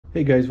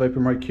Hey guys, Viper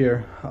Mike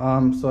here.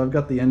 So I've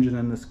got the engine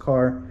in this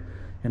car,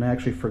 and I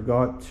actually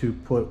forgot to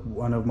put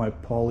one of my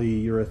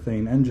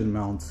polyurethane engine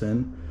mounts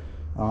in.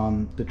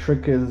 The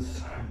trick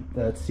is,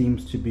 that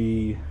seems to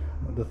be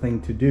the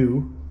thing to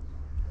do,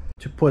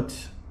 to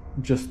put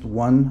just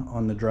one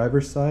on the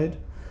driver's side.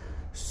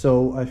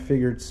 So I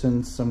figured,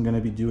 since I'm going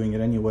to be doing it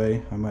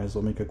anyway, I might as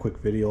well make a quick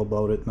video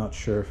about it. Not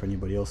sure if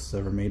anybody else has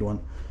ever made one,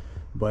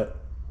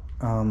 but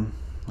I'm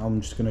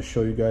just going to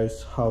show you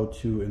guys how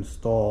to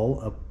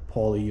install a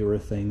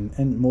polyurethane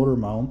and motor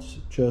mount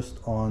just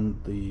on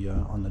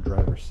the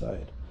driver's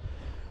side.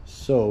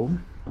 So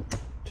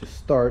to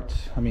start,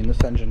 I mean,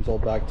 this engine's all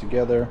back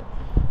together,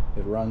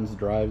 it runs,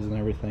 drives and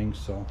everything,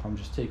 so I'm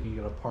just taking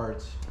it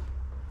apart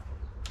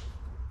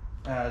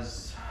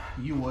as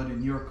you would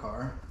in your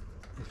car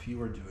if you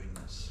were doing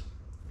this.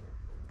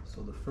 So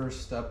the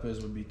first step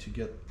would be to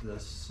get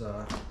this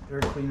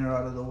air cleaner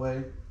out of the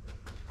way.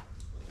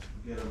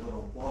 Get a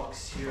little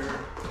box here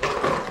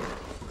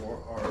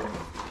for our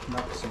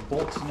nuts and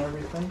bolts and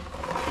everything.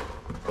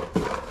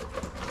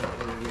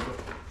 Hopefully we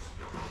don't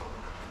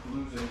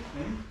lose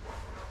anything.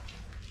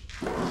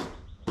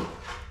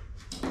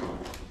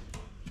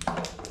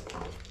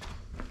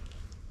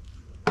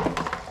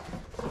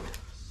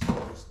 So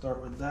we'll start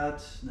with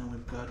that. Then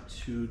we've got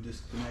to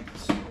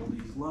disconnect all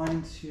these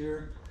lines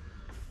here.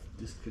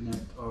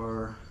 Disconnect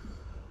our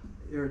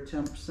air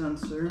temp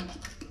sensor.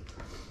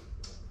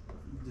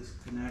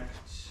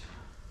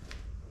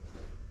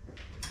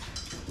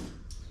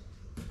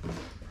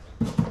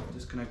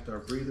 Disconnect our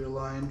breather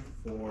line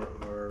for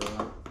our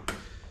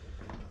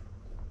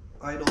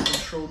idle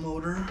control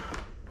motor.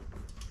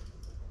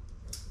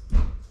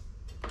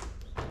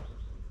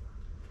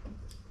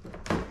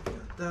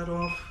 Get that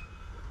off.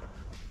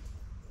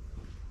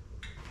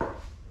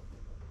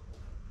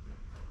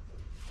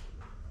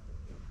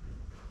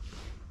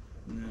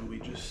 And then we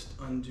just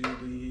undo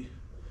the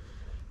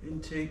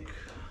intake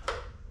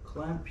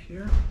clamp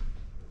here.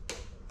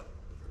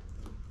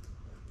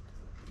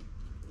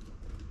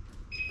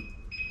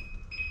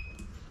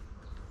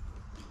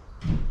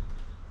 And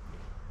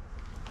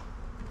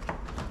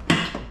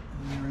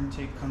your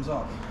intake comes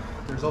off.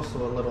 There's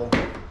also a little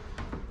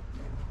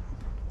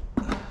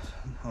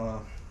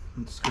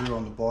screw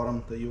on the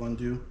bottom that you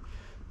undo.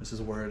 This is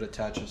where it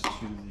attaches to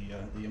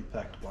the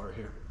impact bar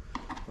here.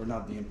 Or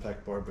not the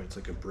impact bar, but it's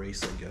like a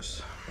brace, I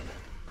guess.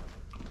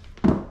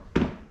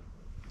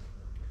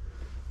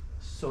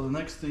 So the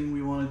next thing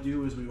we want to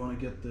do is we want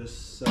to get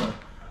this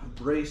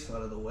brace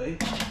out of the way.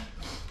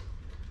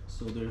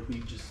 So there, we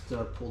just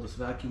pull this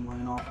vacuum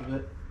line off of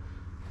it,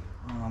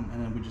 and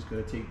then we just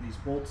got to take these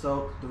bolts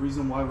out. The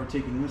reason why we're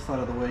taking this out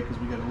of the way, because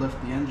we got to lift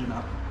the engine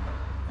up,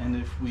 and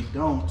if we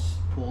don't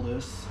pull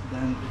this,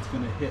 then it's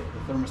going to hit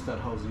the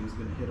thermostat housing, is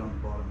going to hit on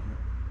the bottom here.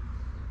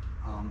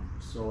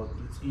 So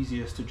it's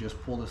easiest to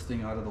just pull this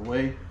thing out of the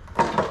way.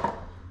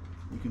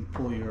 You can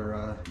pull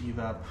your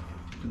evap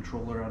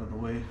controller out of the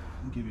way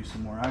and give you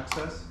some more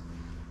access.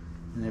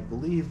 And I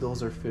believe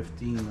those are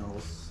 15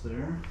 mils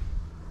there.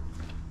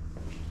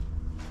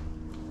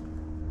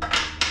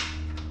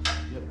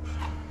 Yep.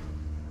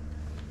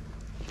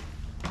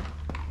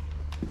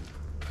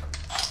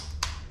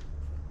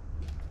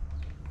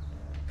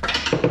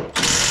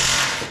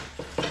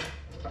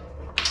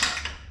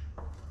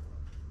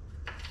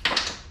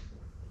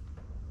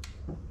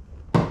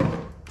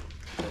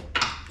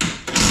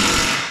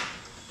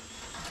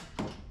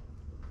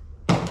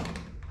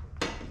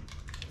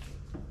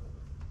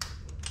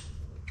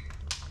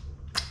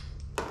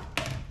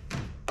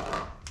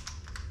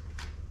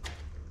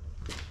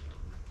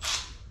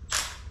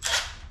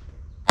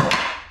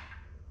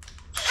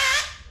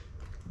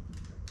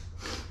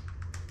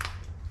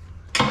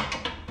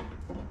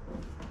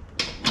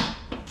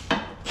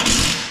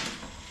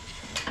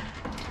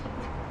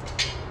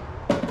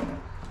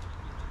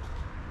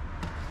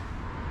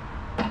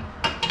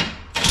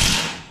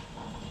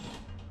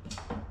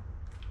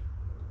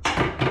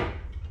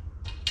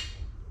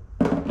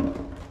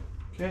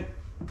 Okay,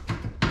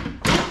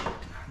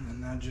 and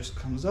then that just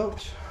comes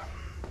out,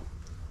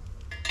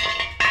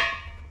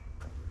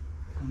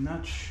 and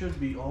that should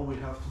be all we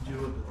have to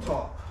do at the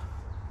top.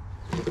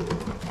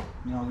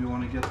 Now we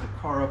want to get the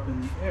car up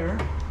in the air,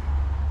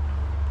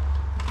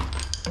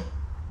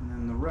 and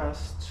then the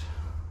rest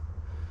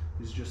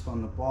is just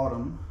on the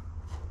bottom.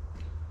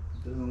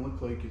 It doesn't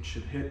look like it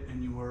should hit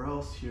anywhere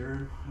else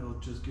here. It'll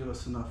just give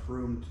us enough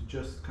room to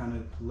just kind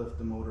of lift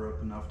the motor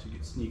up enough to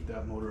sneak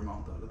that motor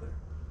mount out of there.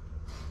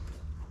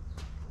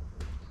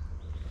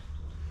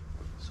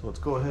 So let's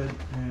go ahead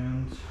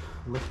and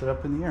lift it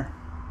up in the air.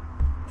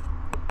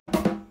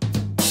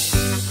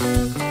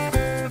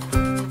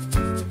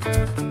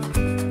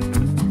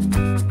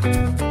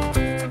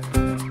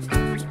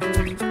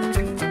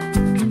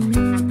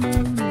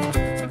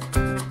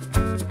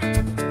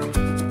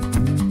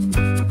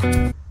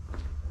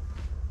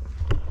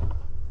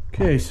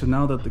 Okay, so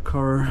now that the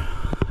car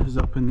is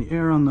up in the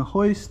air on the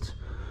hoist,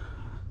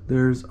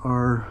 there's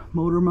our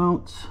motor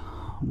mount.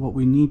 What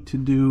we need to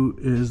do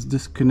is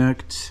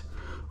disconnect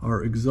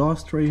our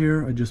exhaust right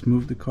here. I just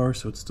moved the car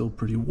so it's still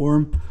pretty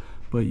warm,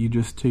 but you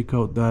just take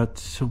out that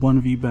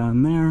one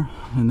V-band there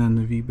and then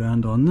the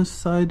V-band on this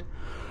side.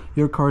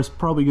 Your car is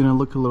probably going to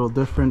look a little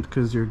different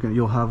because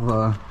you'll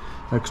have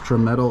extra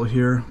metal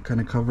here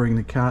kind of covering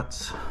the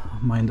cats.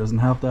 Mine doesn't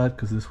have that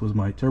because this was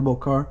my turbo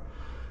car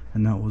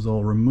and that was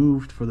all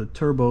removed for the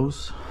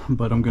turbos,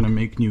 but I'm going to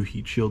make new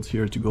heat shields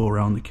here to go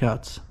around the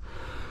cats.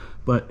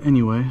 But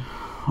anyway,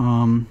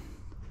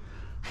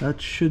 that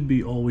should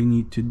be all we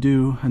need to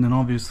do. And then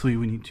obviously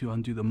we need to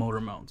undo the motor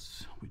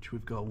mounts, which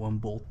we've got one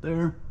bolt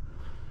there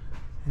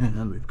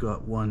and we've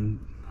got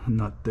one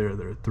nut there.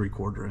 They're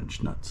 3/4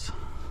 inch nuts.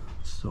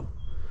 So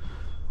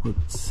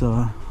let's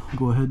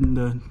go ahead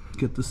and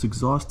get this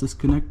exhaust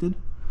disconnected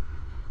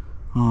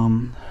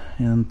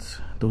and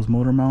those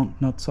motor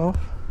mount nuts off,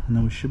 and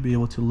then we should be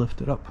able to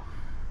lift it up.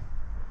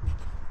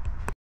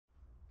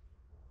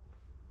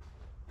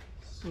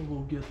 So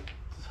we'll get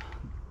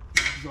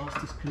the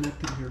exhaust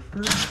disconnected here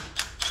first.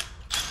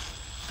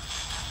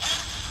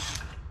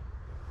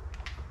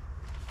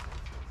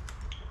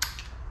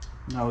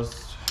 When I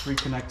was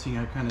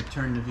reconnecting, I kind of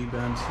turned the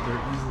V-bands so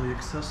they're easily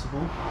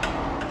accessible.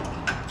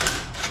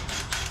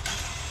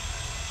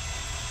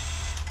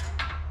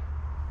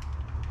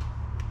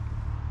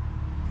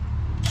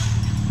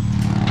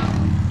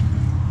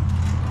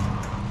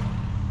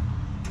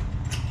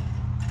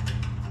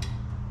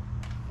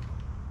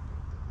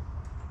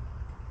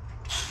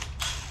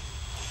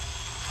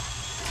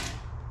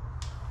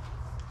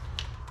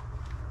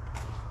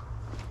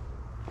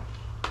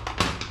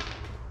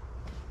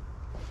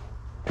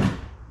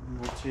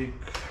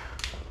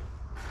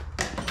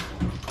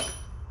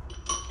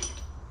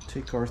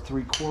 Take our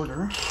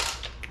 3/4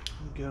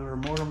 and get our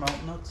motor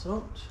mount nuts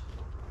out.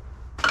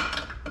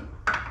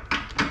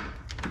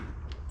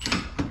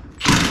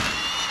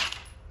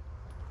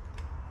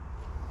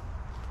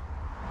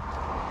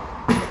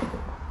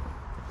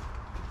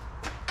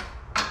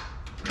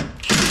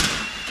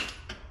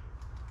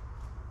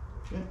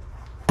 Okay.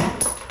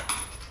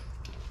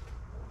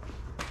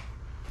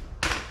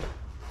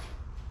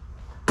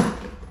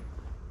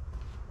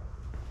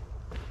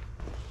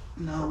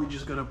 Now we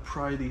just gotta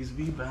pry these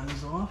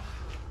V-bands off.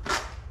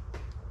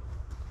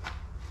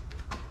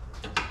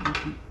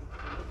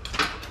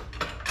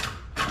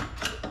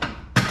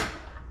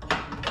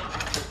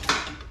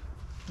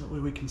 That way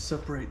we can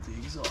separate the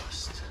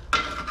exhaust.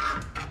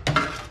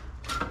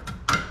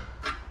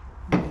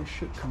 They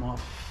should come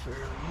off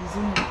fairly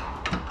easy.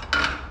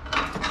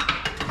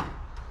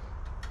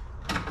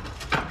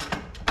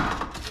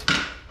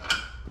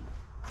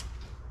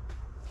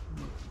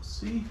 We'll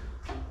see.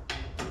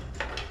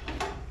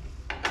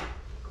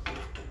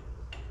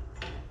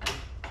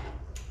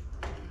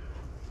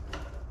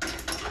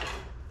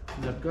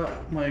 I've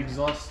got my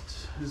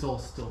exhaust is all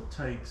still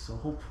tight, so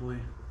hopefully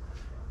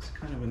it's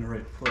kind of in the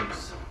right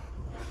place.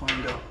 We'll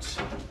find out.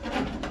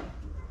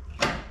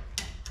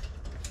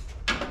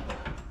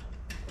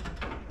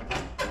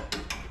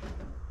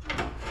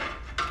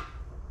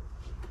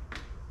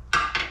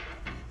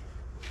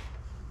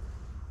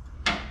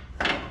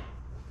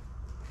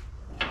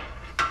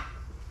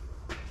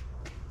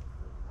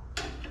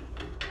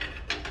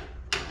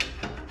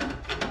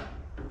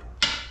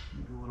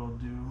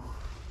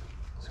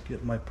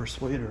 Get my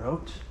persuader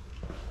out.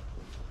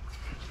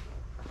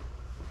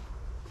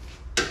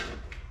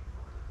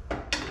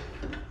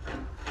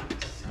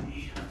 Let's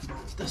see,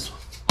 it's this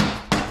one.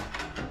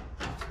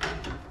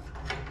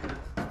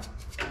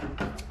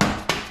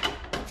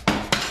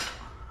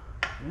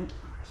 Okay,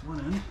 there's one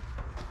end.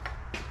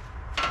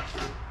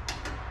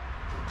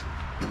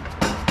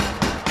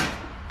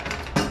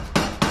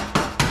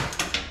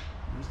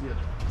 There's the other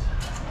end.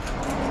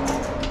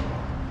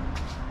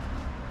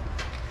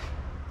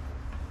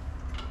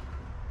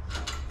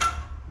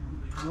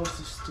 The exhaust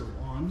is still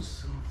on,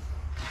 so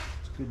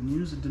it's good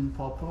news, it didn't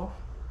pop off.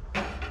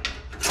 I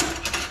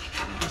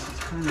guess it's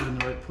kind of in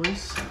the right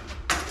place.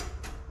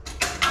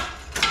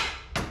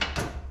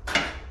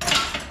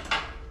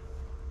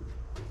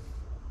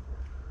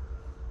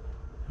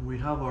 And we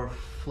have our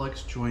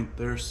flex joint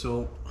there,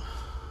 so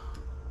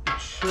it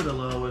should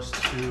allow us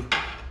to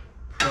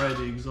pry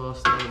the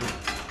exhaust out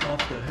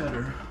off the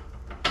header,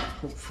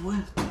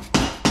 hopefully.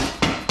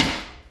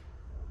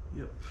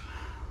 Yep.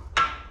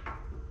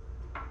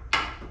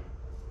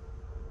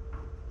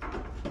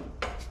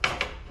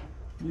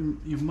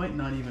 You might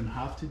not even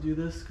have to do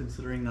this,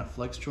 considering that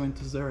flex joint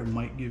is there. It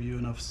might give you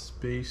enough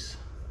space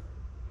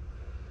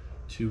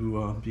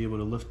to be able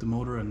to lift the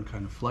motor and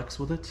kind of flex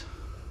with it,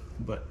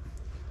 but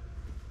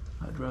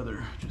I'd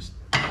rather just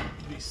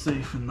be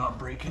safe and not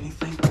break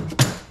anything.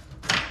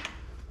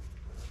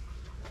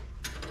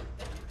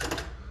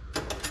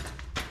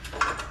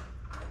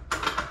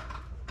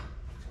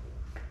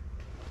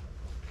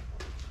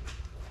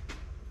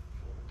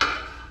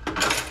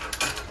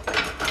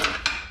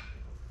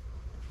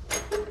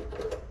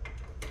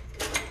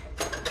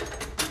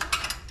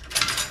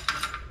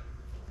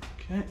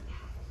 Okay.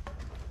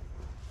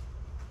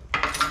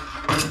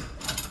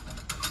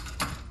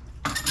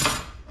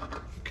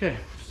 Okay,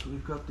 so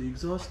we've got the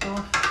exhaust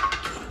off.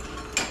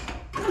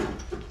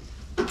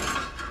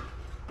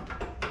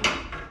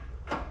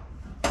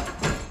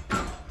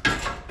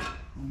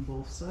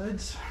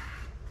 sides.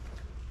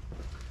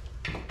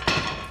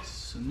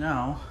 So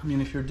now, I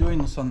mean, if you're doing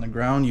this on the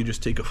ground, you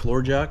just take a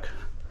floor jack.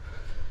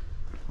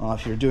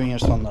 If you're doing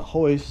this on the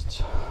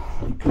hoist,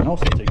 you can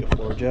also take a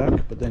floor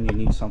jack, but then you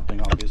need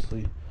something,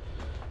 obviously,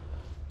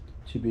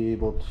 to be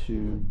able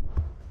to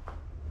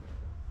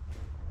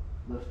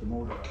lift the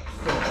motor up.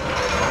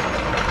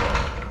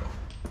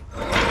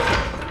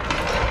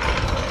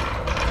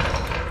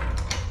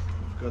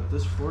 So, got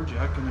this floor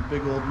jack and a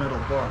big old metal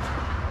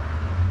bar.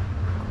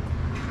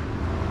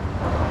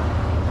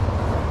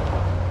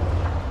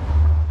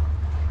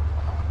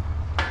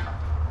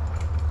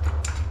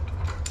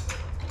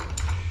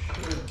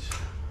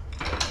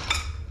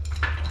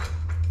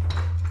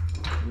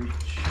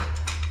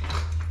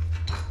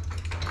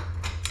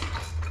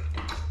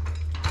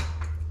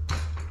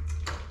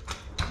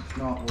 If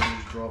not, we'll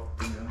just drop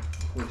the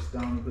hoist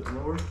down a bit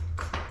lower.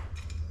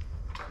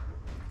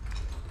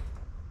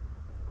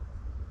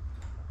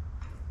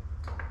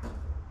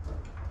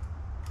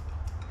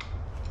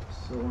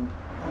 So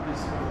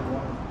obviously we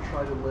want to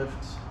try to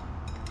lift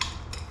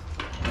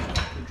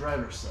the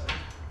driver's side.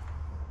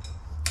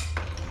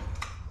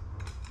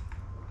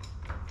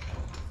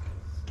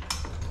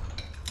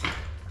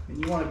 And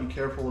you want to be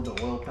careful with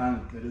the oil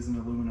pan. It is an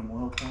aluminum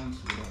oil pan, so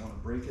you don't want to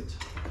break it.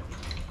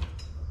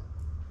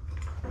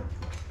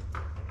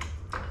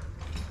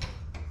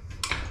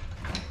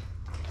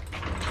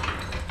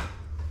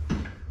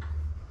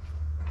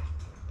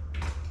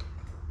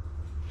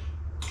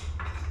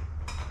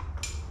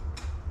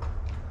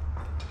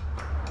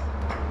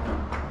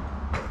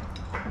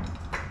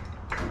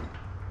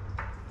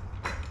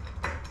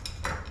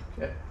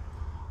 Okay.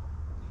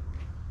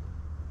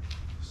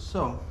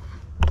 So,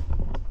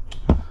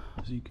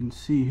 as you can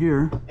see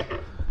here,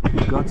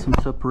 we've got some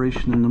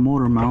separation in the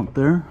motor mount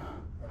there.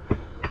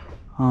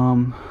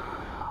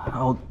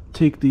 I'll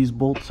take these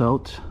bolts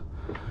out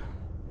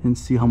and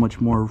see how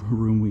much more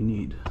room we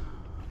need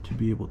to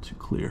be able to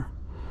clear.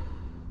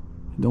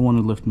 I don't want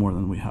to lift more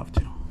than we have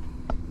to.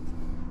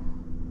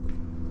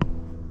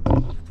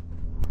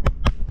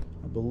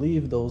 I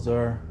believe those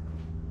are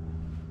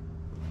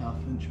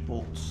 1/2-inch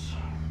bolts.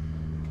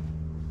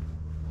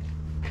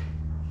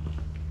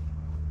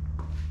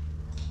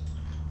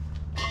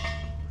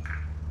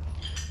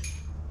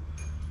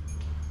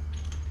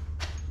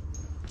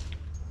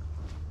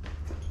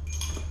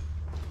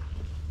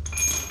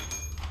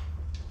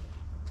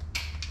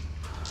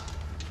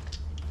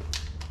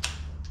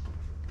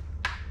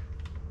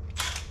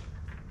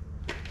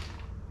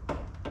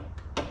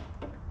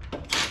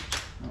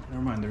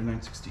 Never mind, they're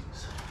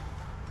 9/16s.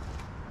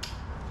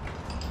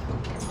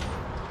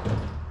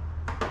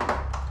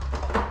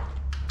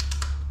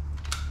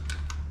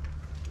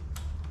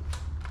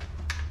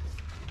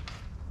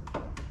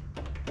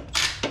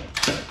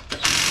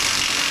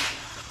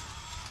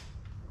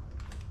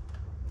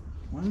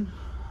 One.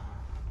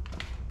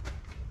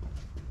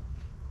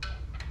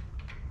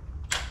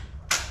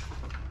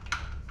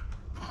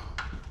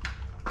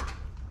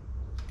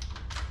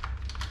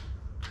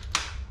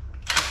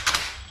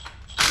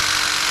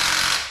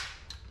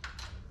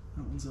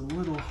 That one's a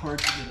little hard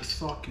to get a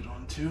socket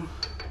onto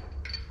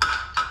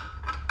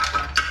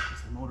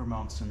because the motor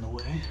mount's in the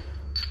way.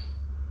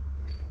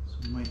 So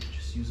we might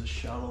just use a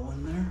shallow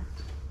one there.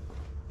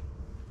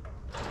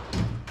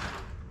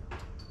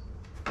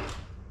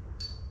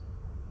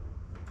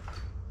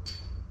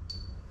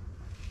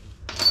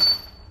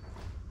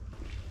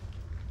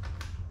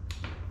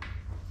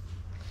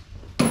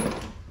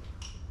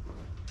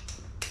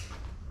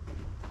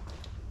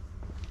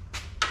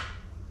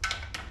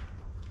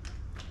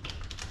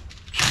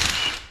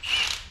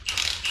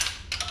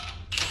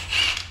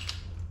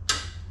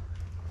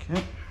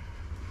 Okay.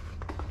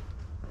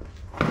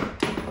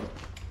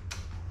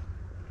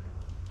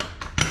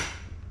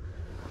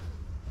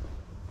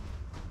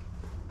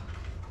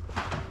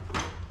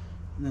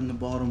 And then the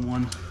bottom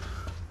one,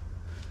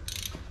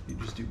 you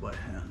just do by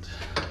hand.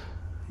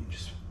 You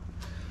just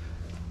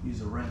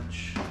use a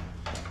wrench.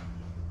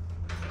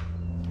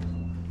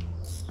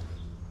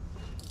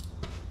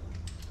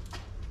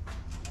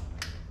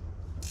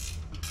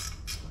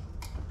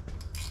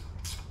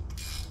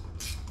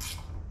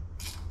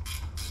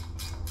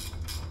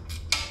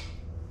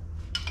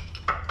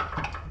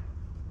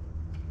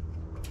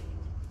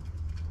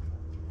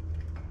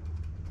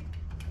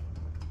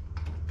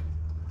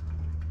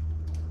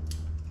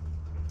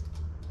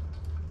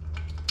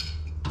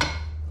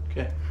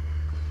 Okay.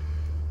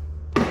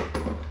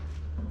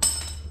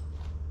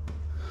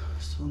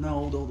 So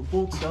now with all the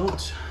bolts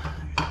out,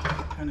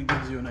 it kind of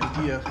gives you an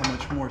idea of how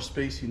much more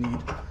space you need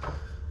to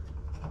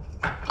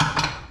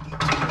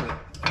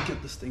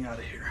get this thing out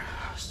of here.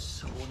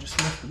 So we'll just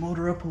lift the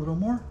motor up a little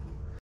more.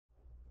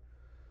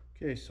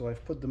 Okay, so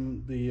I've put the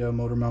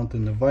motor mount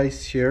in the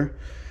vise here.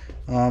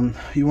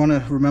 You want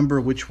to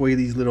remember which way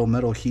these little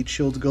metal heat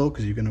shields go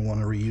because you're going to want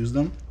to reuse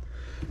them.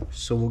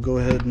 So we'll go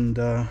ahead and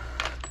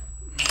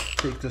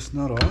take this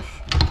nut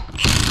off.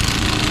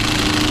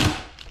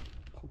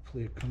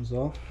 Hopefully it comes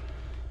off.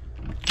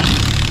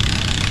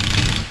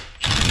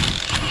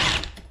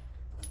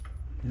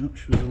 Yep,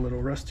 she was a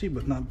little rusty,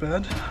 but not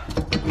bad.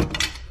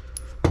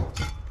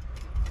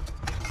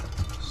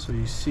 So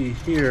you see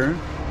here,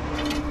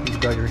 you've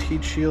got your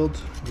heat shield.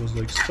 It goes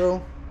like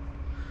so.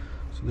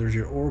 So there's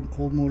your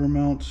old motor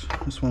mount.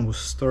 This one was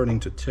starting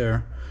to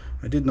tear.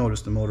 I did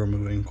notice the motor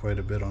moving quite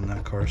a bit on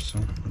that car, so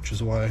which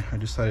is why I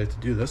decided to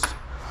do this.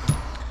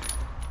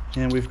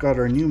 And we've got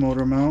our new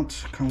motor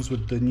mount. Comes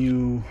with the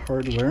new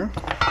hardware,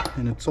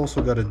 and it's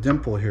also got a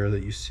dimple here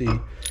that you see.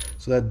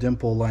 So that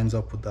dimple lines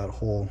up with that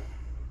hole.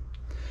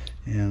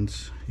 And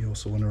you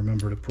also want to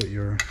remember to put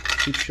your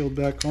heat shield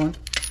back on,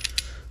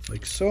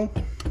 like so.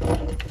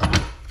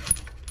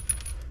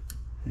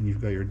 And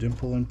you've got your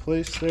dimple in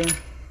place there.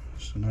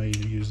 So now you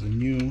use the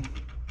new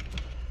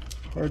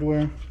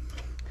hardware.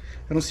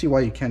 I don't see why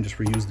you can't just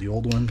reuse the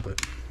old one,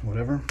 but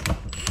whatever.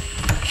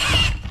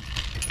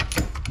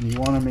 And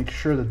you want to make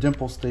sure the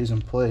dimple stays in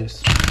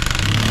place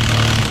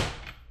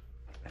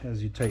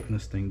as you tighten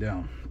this thing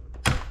down.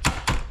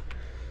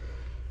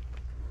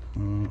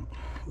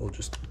 We'll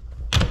just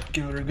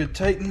give it a good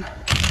tighten,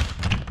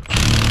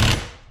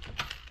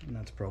 and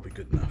that's probably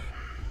good enough.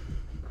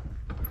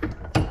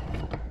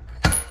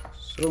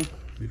 So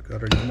we've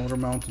got our new motor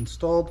mount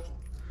installed.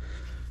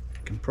 You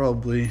can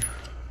probably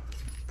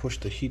push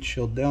the heat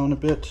shield down a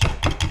bit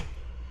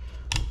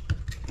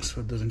so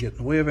it doesn't get in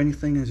the way of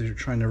anything as you're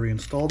trying to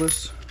reinstall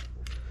this.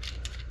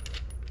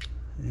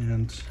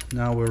 And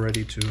now we're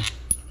ready to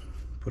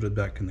put it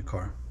back in the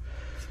car.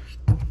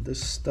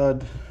 This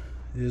stud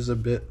is a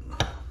bit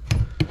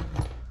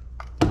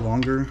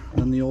longer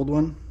than the old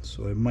one,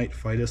 so it might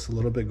fight us a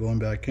little bit going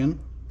back in,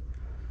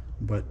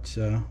 but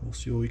we'll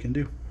see what we can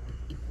do.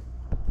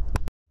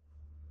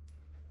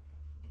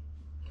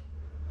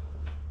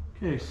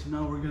 Okay, so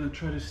now we're going to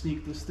try to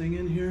sneak this thing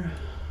in here.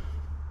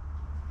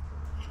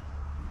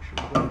 Make sure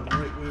we got it the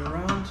right way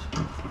around.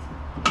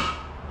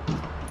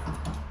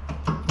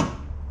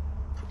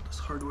 Put this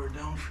hardware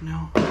down for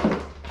now.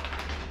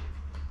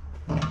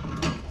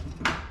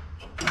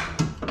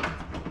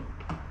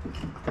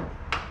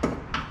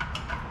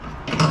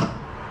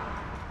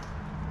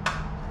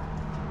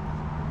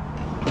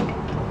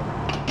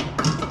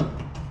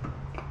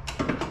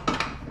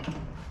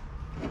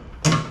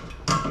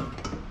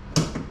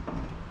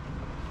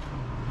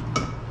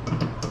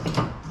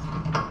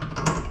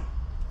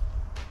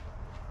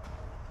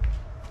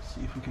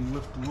 See if we can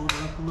lift the motor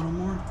up a little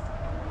more.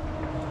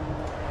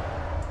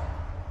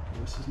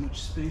 Give us as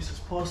much space as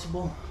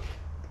possible.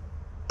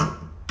 There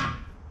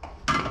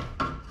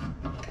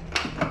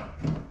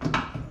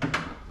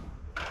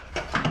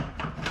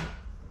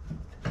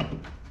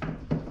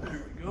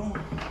we go.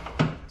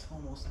 It's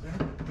almost there.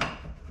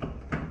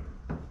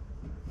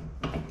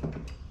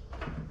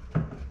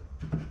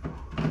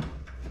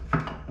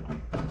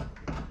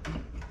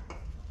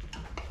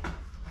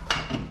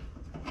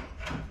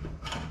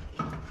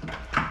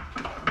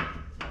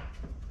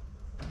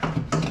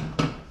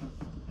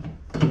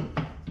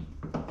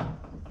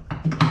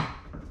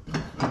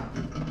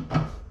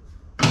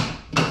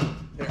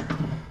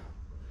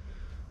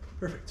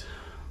 Perfect.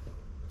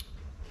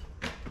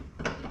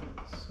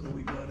 So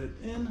we got it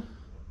in.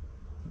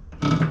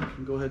 We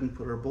can go ahead and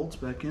put our bolts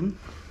back in.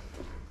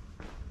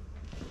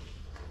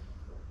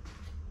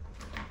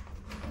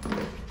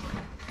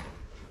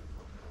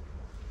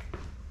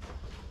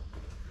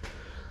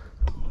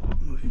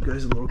 Move you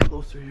guys a little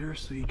closer here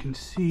so you can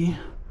see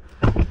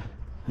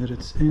that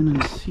it's in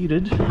and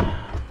seated.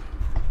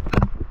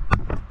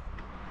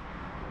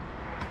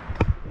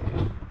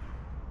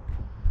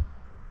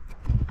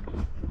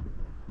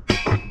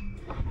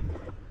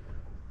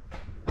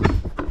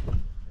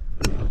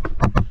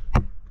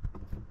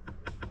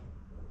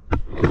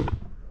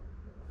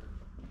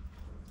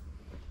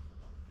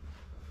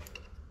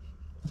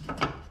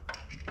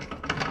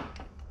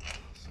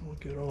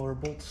 Get all our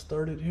bolts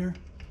started here.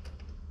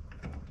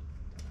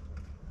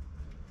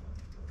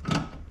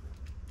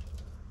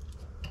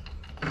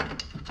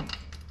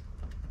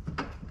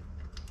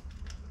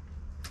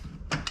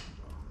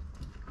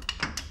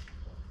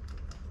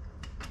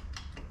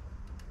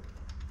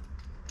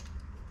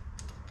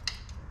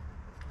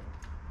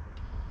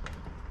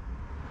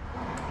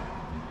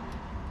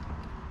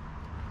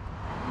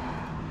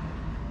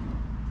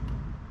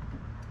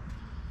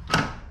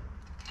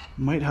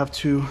 Might have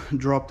to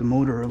drop the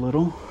motor a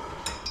little.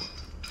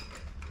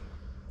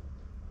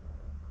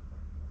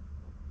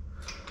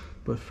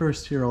 But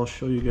first here I'll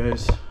show you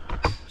guys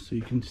so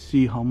you can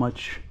see how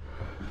much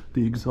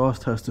the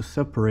exhaust has to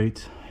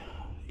separate.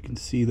 You can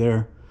see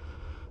there,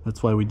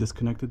 that's why we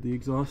disconnected the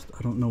exhaust.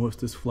 I don't know if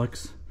this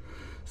flex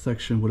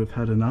section would have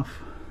had enough.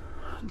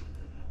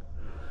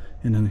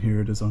 And then here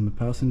it is on the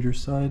passenger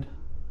side.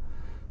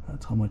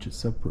 That's how much it's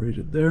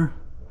separated there.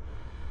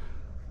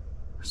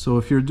 So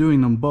if you're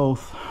doing them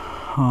both,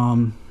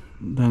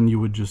 then you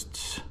would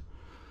just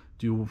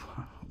do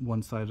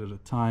one side at a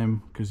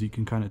time because you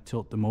can kind of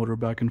tilt the motor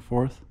back and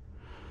forth.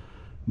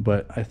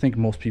 But I think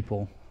most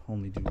people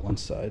only do one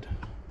side.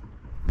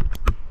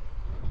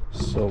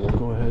 So we'll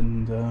go ahead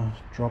and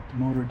drop the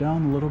motor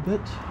down a little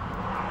bit.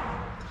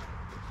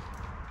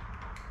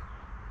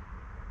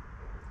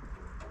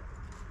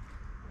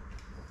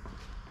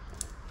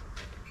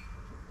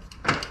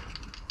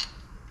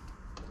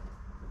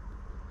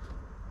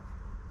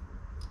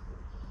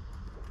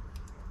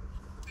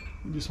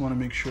 We just want to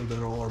make sure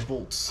that all our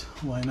bolts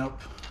line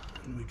up,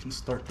 and we can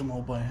start them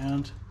all by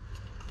hand.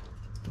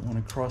 Don't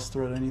want to cross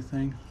thread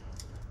anything.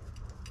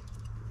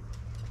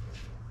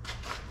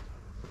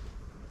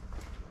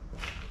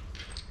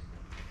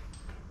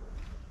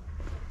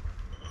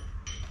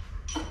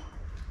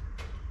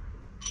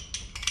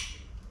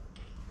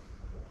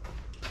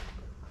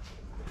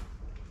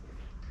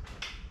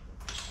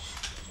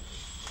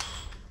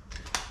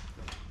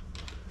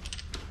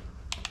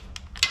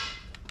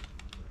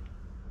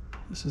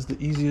 This is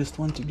the easiest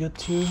one to get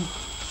to, so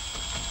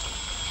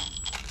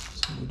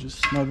we'll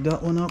just snug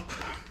that one up.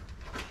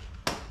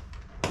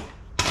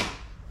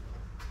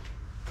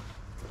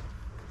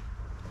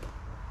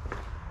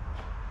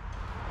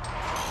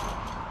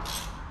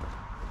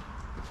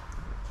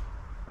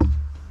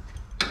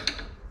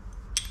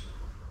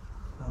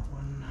 That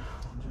one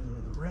I'll do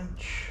with a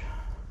wrench.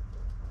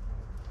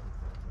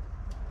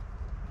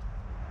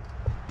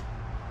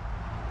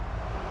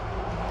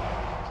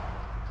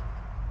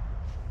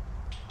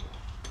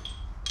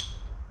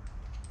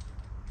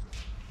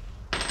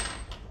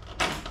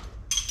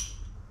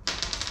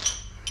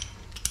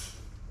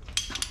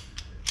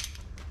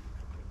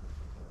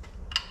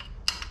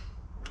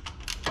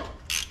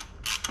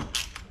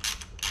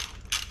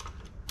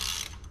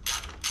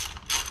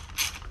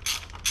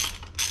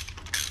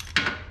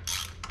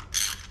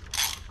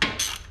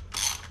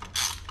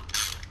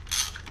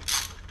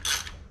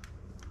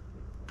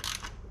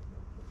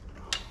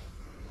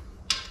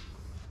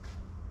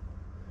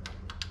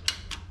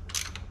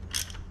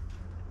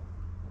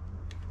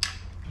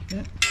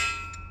 Okay.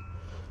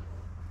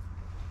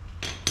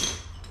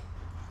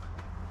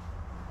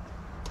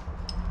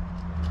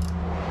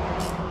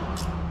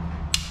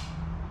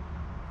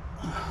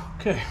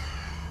 Okay.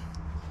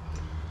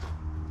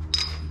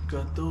 We've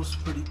got those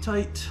pretty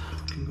tight.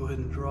 We can go ahead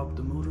and drop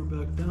the motor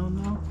back down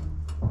now.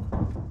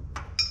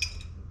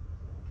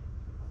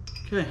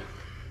 Okay.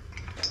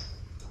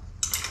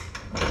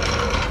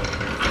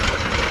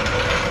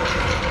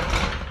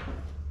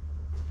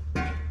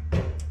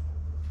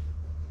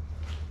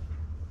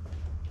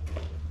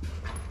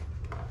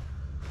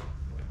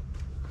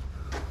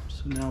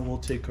 So now we'll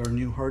take our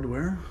new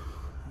hardware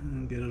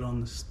and get it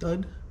on the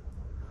stud.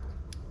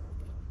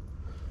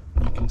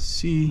 You can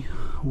see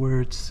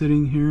where it's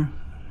sitting here,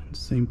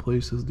 same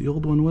place as the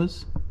old one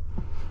was.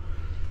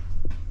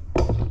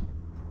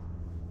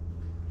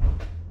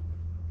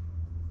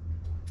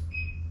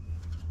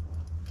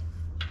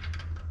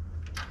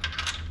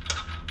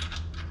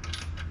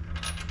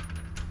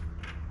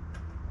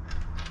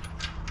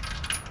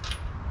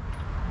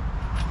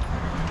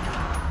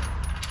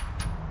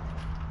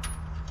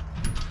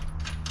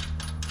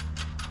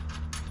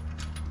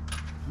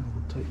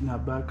 Tighten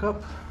that back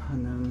up,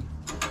 and then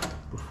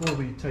before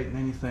we tighten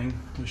anything,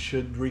 we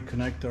should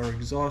reconnect our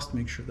exhaust,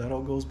 make sure that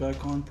all goes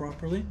back on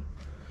properly.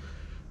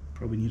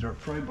 Probably need our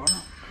pry bar.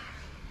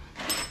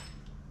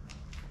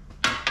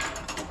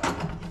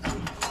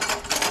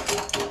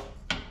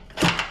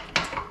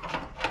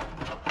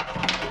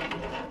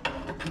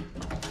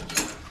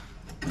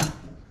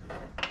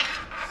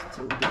 It's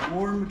a little bit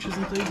warm, which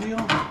isn't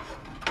ideal.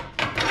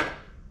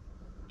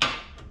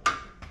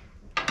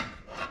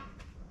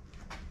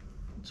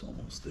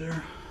 Almost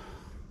there.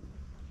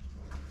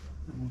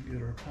 Then we'll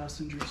get our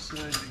passenger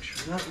side, make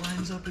sure that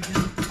lines up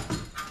again.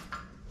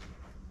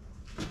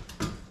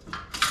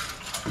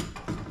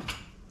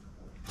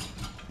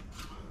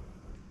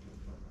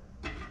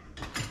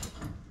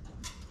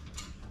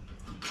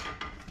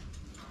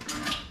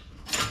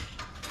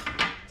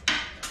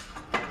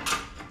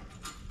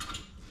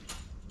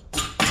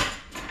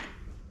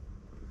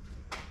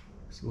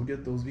 So we'll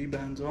get those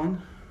V-bands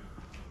on,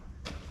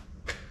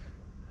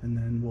 and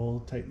then we'll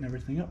tighten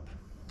everything up.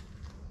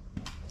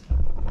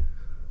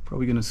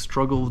 Probably gonna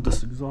struggle with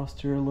this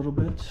exhaust here a little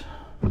bit,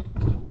 but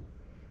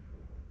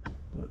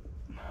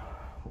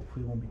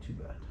hopefully it won't be too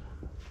bad.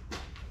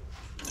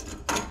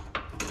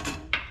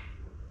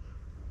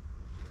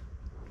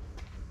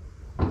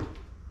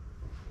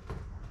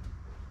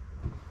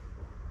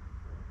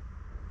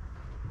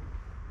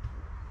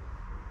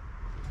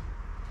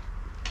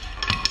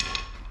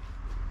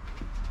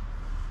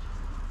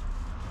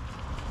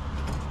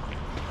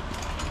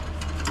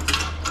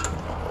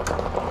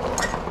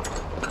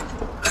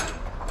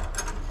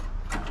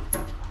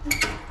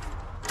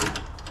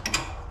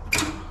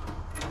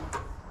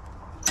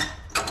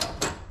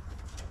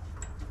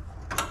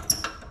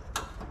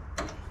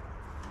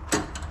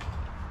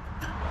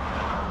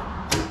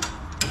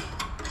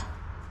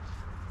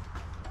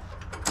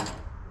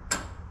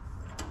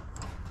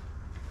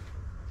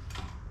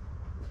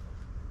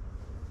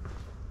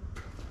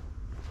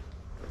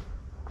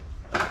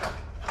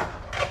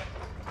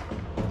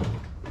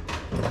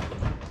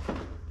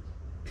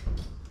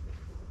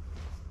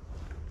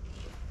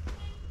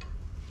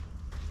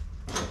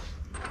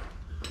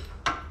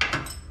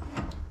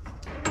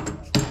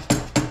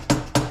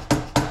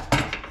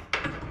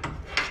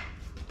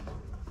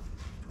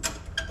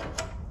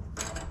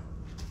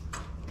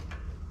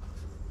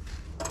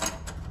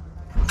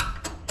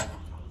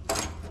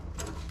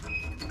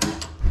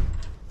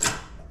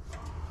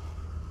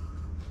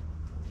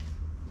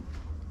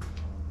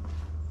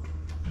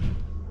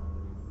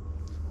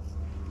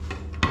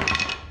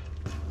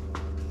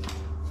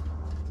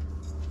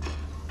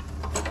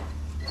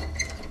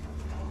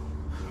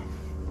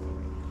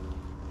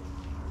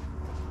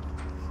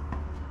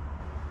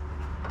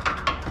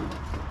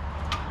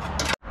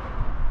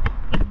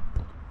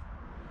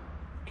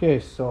 Okay,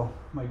 so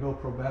my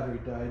GoPro battery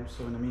died,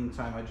 so in the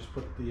meantime I just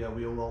put the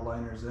wheel well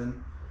liners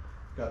in.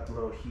 Got the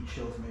little heat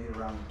shields made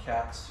around the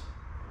cats.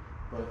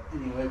 But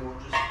anyway, we'll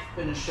just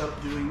finish up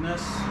doing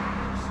this.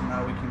 So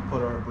now we can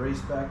put our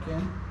brace back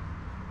in.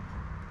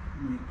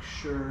 Make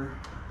sure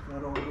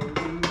that all goes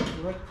in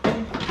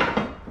correctly.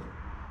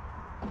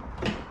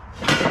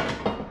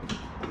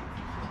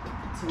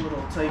 It's a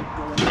little tight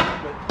going in,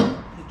 but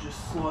it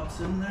just slots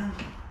in there.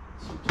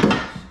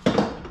 Sometimes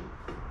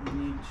you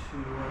need to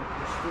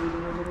push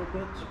further a little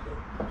bit, but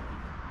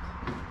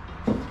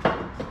it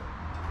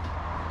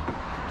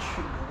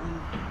should go in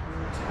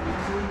relatively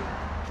easily.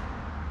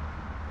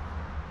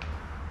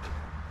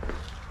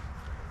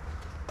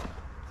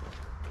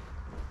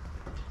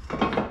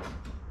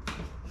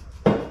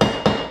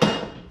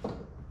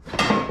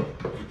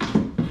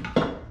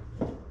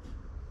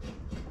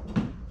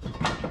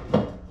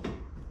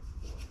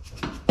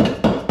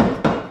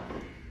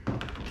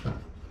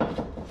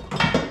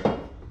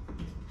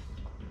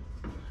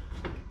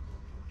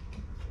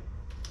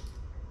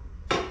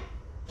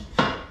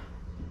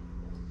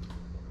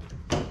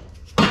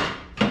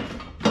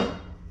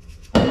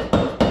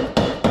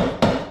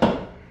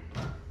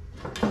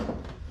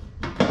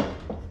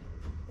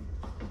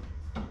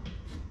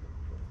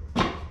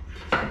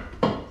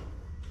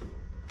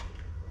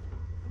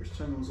 First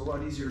time it was a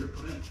lot easier to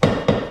put in.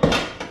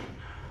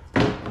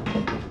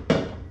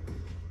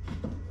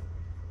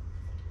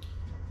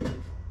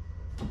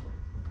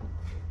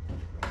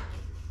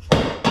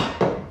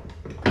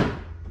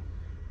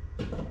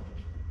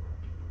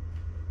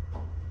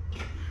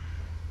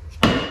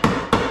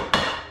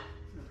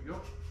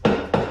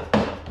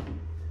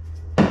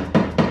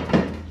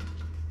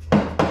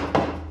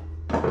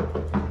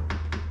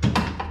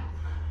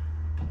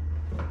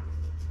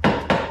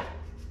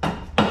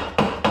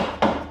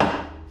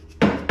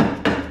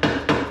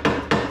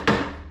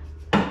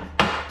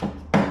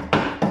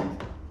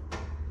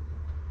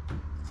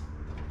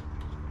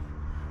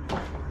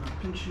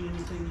 Pinching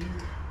anything here.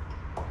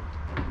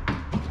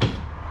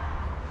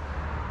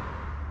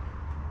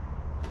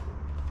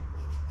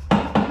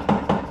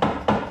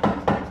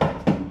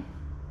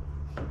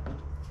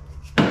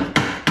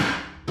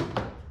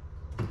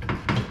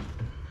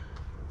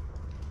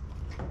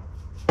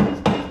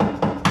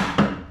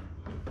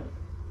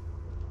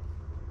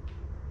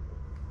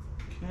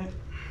 Okay.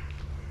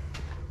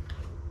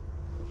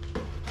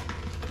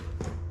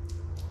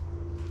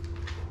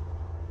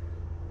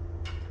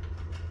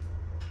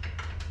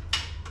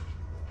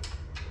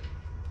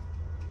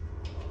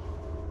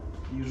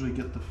 Usually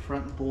get the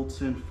front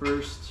bolts in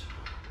first,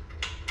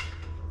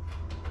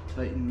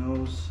 tighten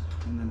those,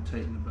 and then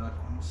tighten the back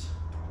ones.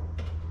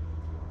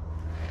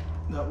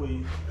 That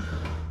way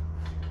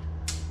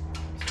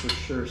it's for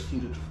sure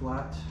seated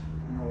flat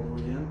and all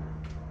the way in.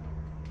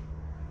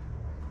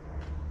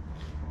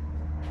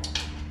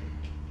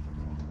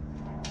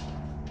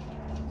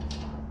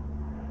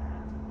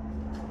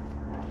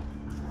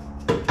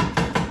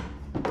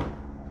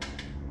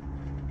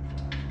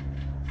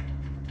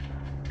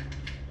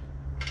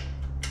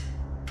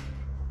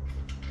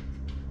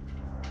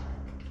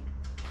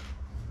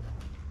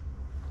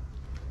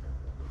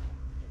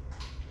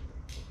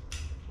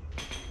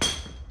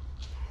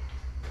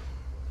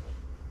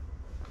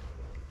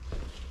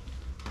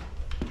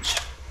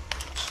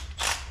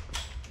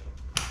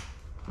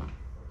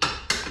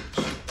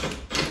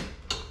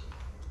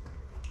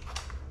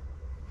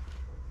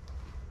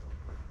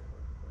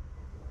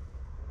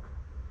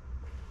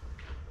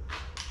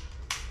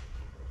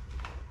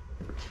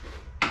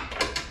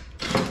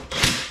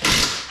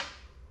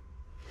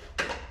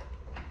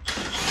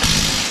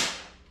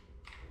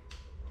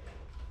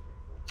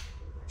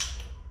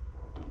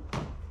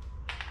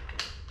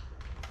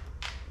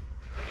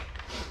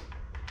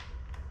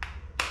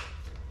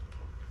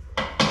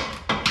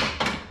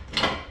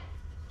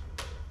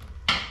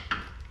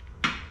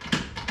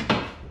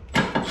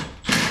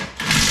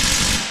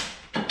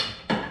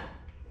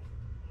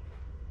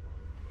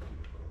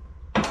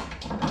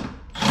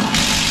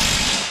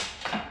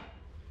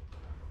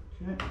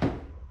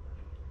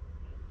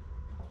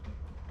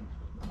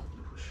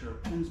 Push our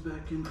pins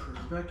back in for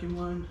our vacuum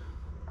line.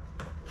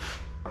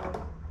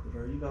 Put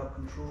our eval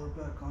controller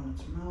back on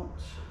its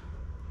mount.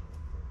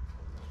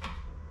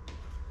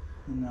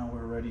 And now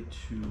we're ready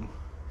to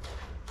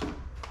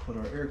put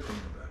our air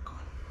cleaner back on.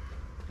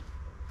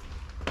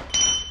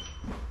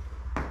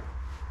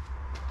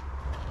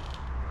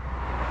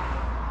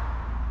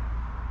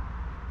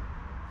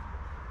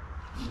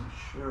 Make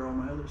sure all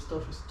my other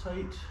stuff is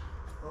tight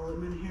while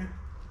I'm in here.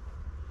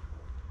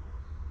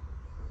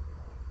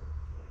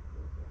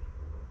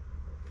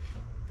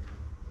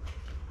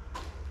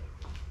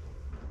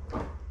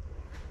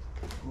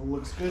 All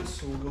looks good,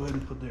 so we'll go ahead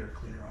and put the air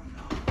cleaner on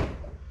now.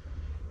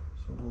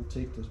 So we'll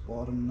take this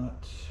bottom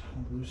nut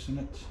and loosen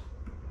it.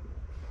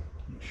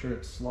 Make sure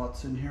it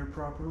slots in here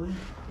properly.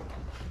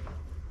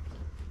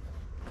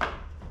 Make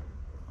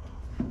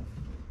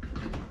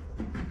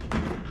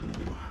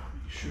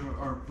sure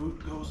our boot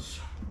goes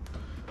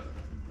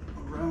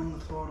around the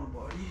throttle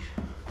body.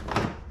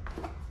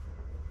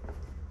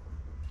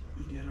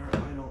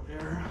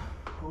 air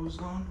hose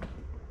on.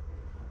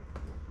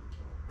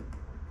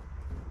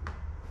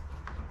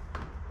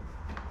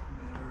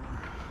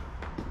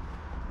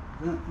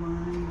 Vent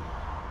line.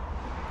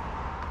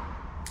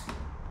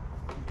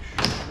 Make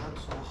sure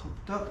that's all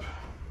hooked up.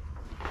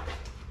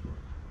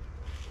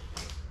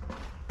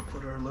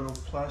 Put our little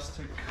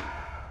plastic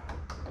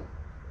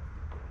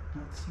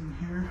nuts in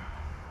here.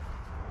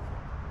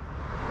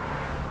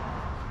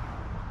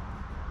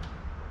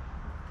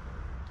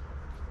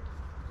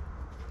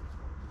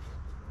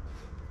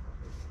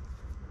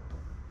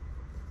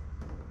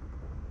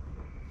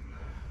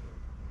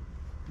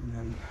 And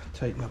then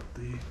tighten up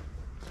the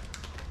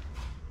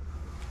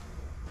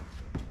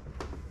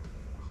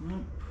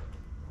clamp.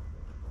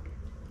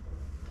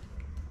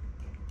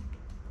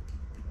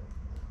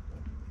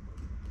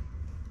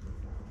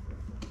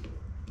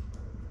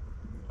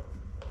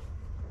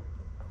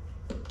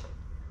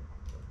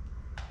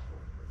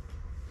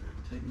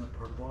 Tighten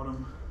up our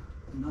bottom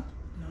nut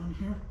down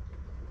here.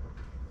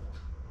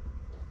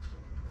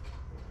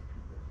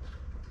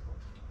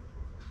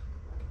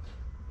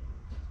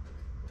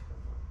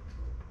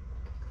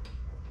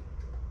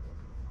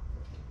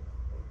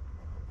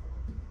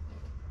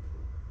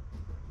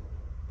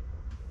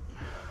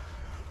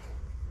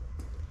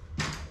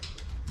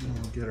 And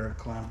we'll get our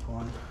clamp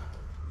on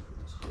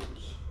this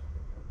hose.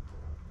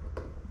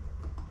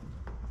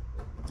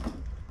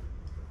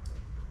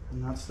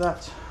 And that's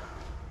that. So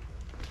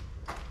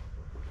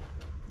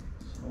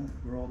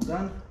we're all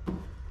done.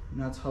 And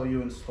that's how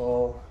you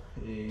install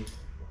a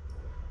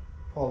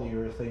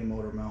polyurethane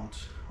motor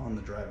mount on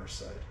the driver's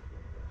side.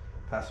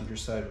 Passenger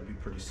side would be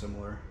pretty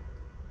similar.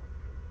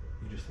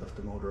 You just lift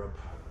the motor up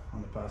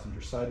on the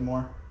passenger side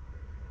more,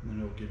 and then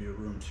it'll give you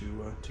room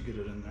to get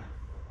it in there.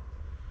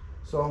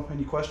 So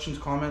any questions,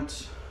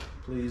 comments,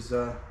 please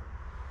leave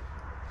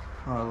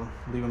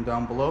them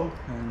down below,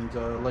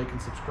 and like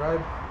and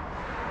subscribe.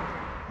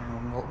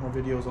 More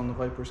videos on the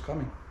Vipers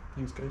coming.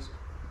 Thanks guys.